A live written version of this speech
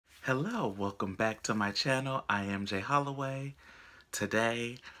Hello, welcome back to my channel. I am Jay Holloway.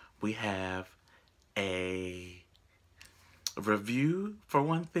 Today we have a review for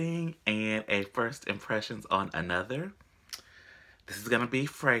one thing and a first impressions on another. This is going to be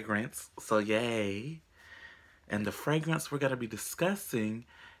fragrance, so yay. And the fragrance we're going to be discussing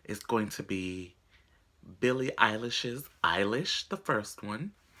is going to be Billie Eilish's Eilish, the first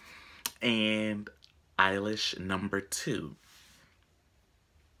one, and Eilish #2.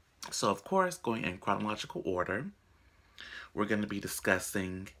 So of course, going in chronological order, we're going to be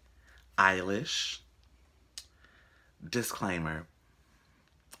discussing Eilish. Disclaimer,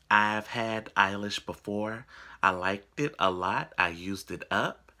 I've had Eilish before. I liked it a lot. I used it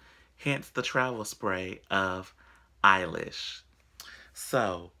up. Hence the travel spray of Eilish.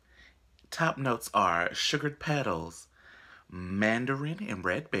 So, top notes are sugared petals, mandarin and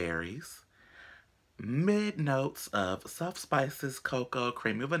red berries, mid notes of soft spices, cocoa,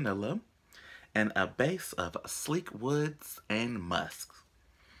 creamy vanilla, and a base of sleek woods and musks.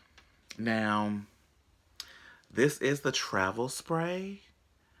 Now, this is the travel spray.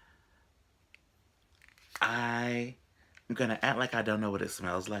 I'm gonna act like I don't know what it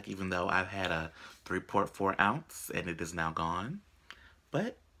smells like, even though I've had a 3.4 ounce and it is now gone.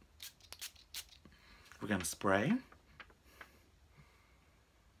 But we're gonna spray.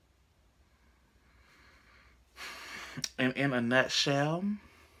 And in a nutshell,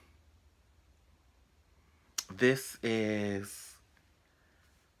 this is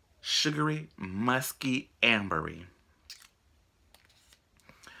sugary, musky, ambery.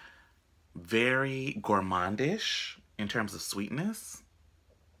 Very gourmandish in terms of sweetness.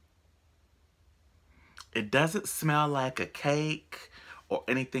 It doesn't smell like a cake or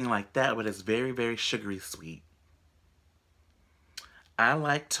anything like that, but it's very, very sugary sweet. I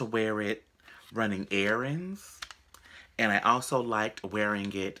like to wear it running errands, and I also liked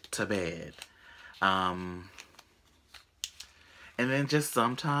wearing it to bed. And then just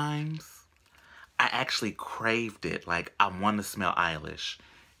sometimes, I actually craved it. Like, I want to smell Eilish.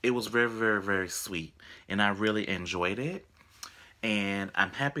 It was very, very, very sweet, and I really enjoyed it. And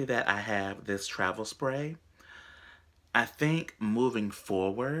I'm happy that I have this travel spray. I think moving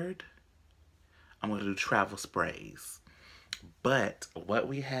forward, I'm going to do travel sprays. But what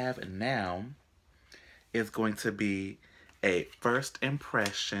we have now is going to be a first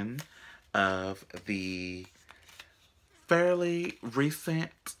impression of the fairly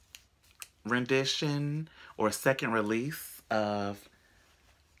recent rendition or second release of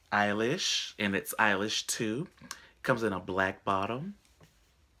Eilish, and it's Eilish 2. It comes in a black bottle.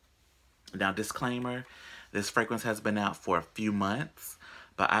 Now, disclaimer, this fragrance has been out for a few months,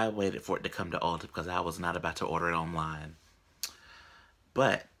 but I waited for it to come to Ulta because I was not about to order it online.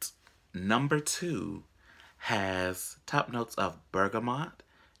 But #2 has top notes of bergamot,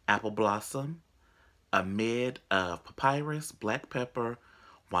 apple blossom, a mid of papyrus, black pepper,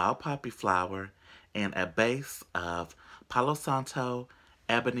 wild poppy flower, and a base of Palo Santo,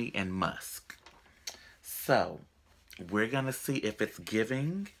 ebony, and musk. So, we're going to see if it's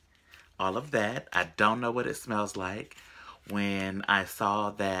giving all of that. I don't know what it smells like. When I saw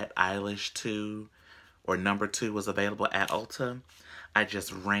that Eilish 2 or #2 was available at Ulta, I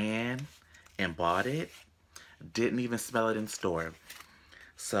just ran and bought it. Didn't even smell it in store.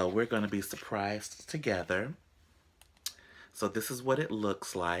 So we're going to be surprised together. So this is what it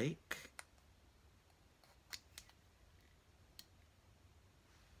looks like.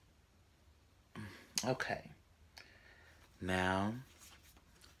 Okay. Now,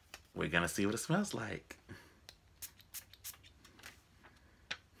 we're going to see what it smells like.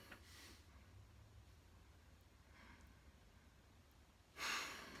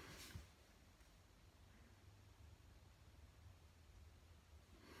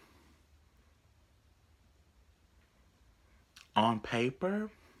 On paper,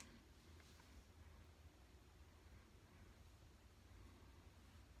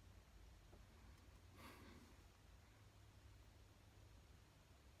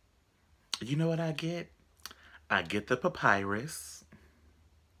 you know what I get? I get the papyrus,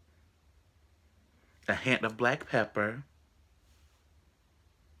 a hint of black pepper,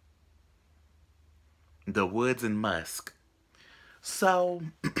 the woods and musk. So,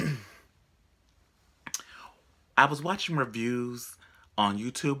 I was watching reviews on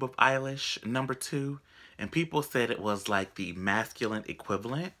YouTube of Eilish #2, and people said it was like the masculine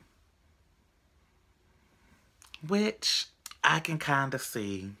equivalent, which I can kind of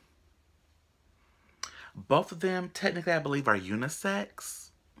see. Both of them, technically, I believe, are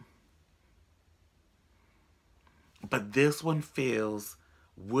unisex, but this one feels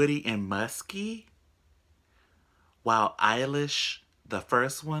woody and musky, while Eilish, The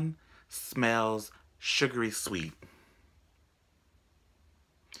first one smells sugary sweet.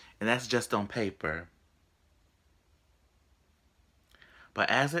 And that's just on paper. But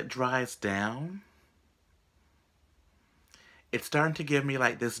as it dries down, it's starting to give me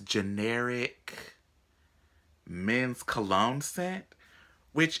like this generic men's cologne scent,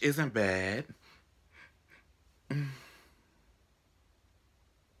 which isn't bad.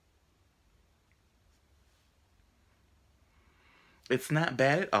 It's not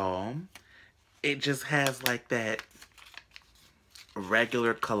bad at all. It just has like that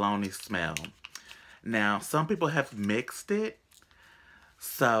regular cologne smell. Now, some people have mixed it,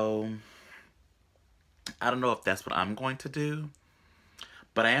 so I don't know if that's what I'm going to do,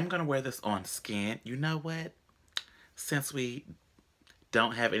 but I am going to wear this on skin. You know what? Since we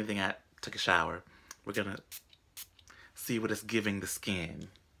don't have anything, I took a shower, we're going to see what it's giving the skin.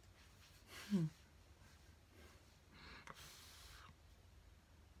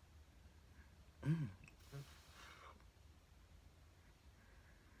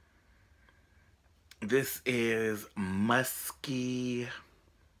 This is a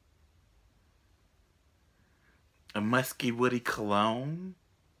musky woody cologne,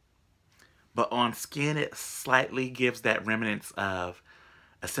 but on skin it slightly gives that remnants of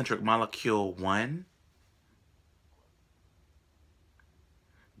Eccentric Molecule 1,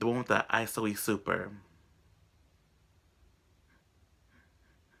 the one with the ISOE Super.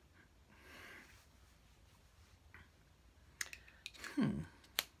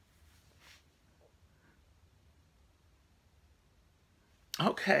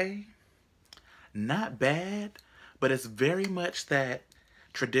 Okay, not bad, but it's very much that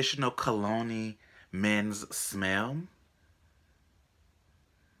traditional cologne men's smell,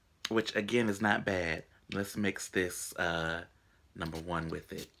 which again is not bad. Let's mix this number 1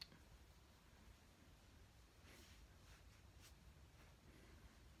 with it.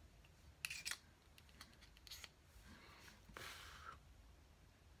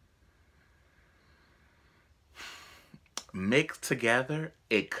 Mixed together,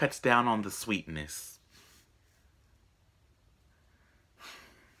 it cuts down on the sweetness.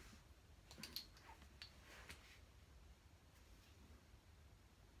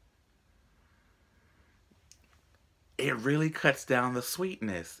 It really cuts down the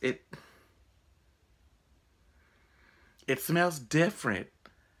sweetness. It smells different.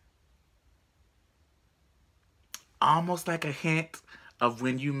 Almost like a hint of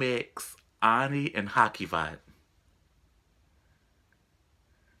when you mix Ani and Hakivat.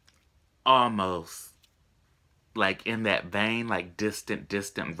 Almost. Like in that vein, like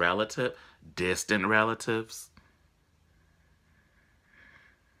distant relatives.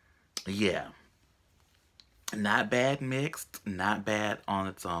 Yeah. Not bad mixed, not bad on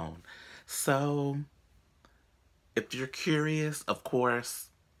its own. So, if you're curious, of course,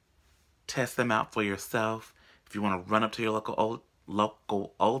 test them out for yourself. If you want to run up to your local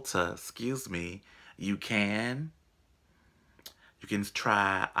Ulta, excuse me, you can. You can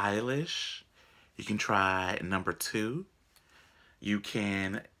try Eilish. You can try number 2. You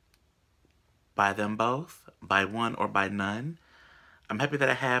can buy them both, buy one or buy none. I'm happy that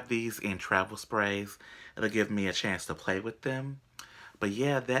I have these in travel sprays. It'll give me a chance to play with them. But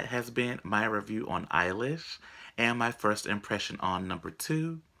yeah, that has been my review on Eilish and my first impression on number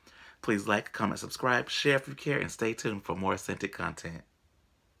 2. Please like, comment, subscribe, share if you care, and stay tuned for more scented content.